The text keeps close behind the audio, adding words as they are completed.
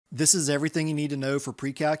This is everything you need to know for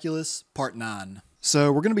pre-calculus, part 9.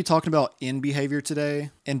 So we're going to be talking about end behavior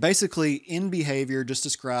today. And basically, end behavior just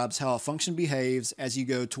describes how a function behaves as you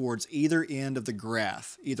go towards either end of the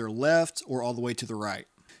graph, either left or all the way to the right.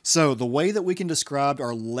 So the way that we can describe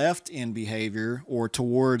our left end behavior, or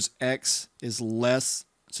towards x is less,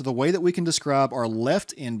 so the way that we can describe our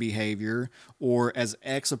left end behavior, or as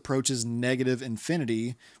x approaches negative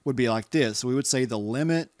infinity, would be like this. So we would say the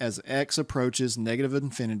limit as x approaches negative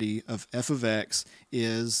infinity of f of x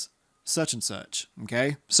is such and such.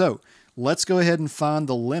 Okay, so let's go ahead and find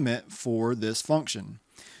the limit for this function.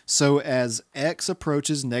 So as x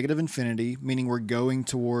approaches negative infinity, meaning we're going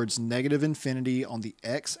towards negative infinity on the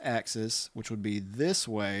x-axis, which would be this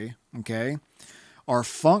way, okay, our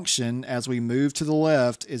function as we move to the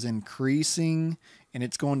left is increasing, and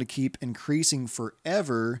it's going to keep increasing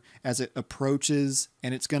forever as it approaches,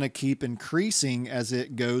 and it's going to keep increasing as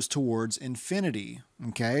it goes towards infinity,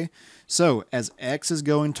 okay? So as x is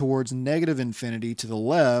going towards negative infinity to the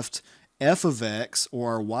left, f of x,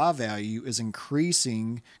 or our y value, is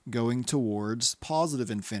increasing going towards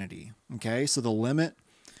positive infinity, okay? So the limit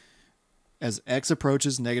as x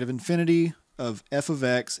approaches negative infinity of f of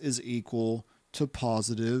x is equal to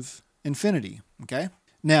positive infinity, okay?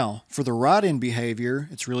 Now, for the right end behavior,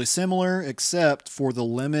 it's really similar, except for the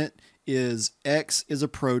limit is x is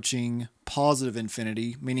approaching positive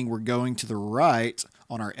infinity, meaning we're going to the right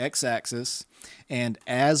on our x-axis, and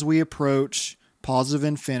as we approach positive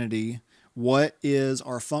infinity, what is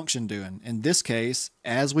our function doing? In this case,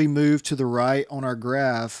 as we move to the right on our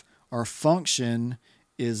graph, our function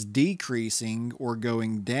is decreasing or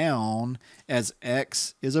going down as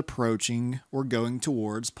x is approaching or going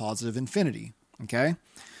towards positive infinity, okay?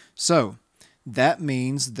 So that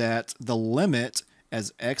means that the limit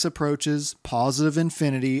as x approaches positive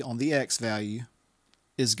infinity on the x value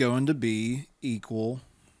is going to be equal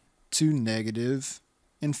to negative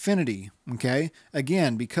infinity, okay?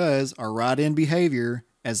 Again, because our right end behavior,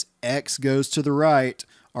 as x goes to the right,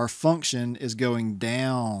 our function is going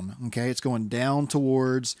down, okay? It's going down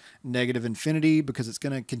towards negative infinity because it's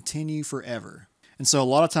going to continue forever. And so a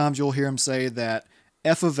lot of times you'll hear them say that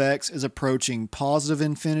f of x is approaching positive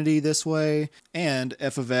infinity this way, and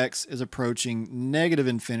f of x is approaching negative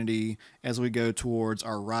infinity as we go towards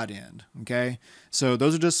our right end, okay? So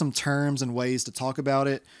those are just some terms and ways to talk about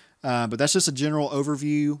it, but that's just a general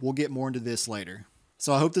overview. We'll get more into this later.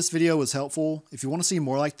 So I hope this video was helpful. If you want to see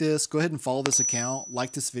more like this, go ahead and follow this account,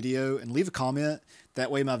 like this video, and leave a comment. That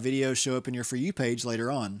way my videos show up in your For You page later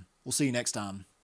on. We'll see you next time.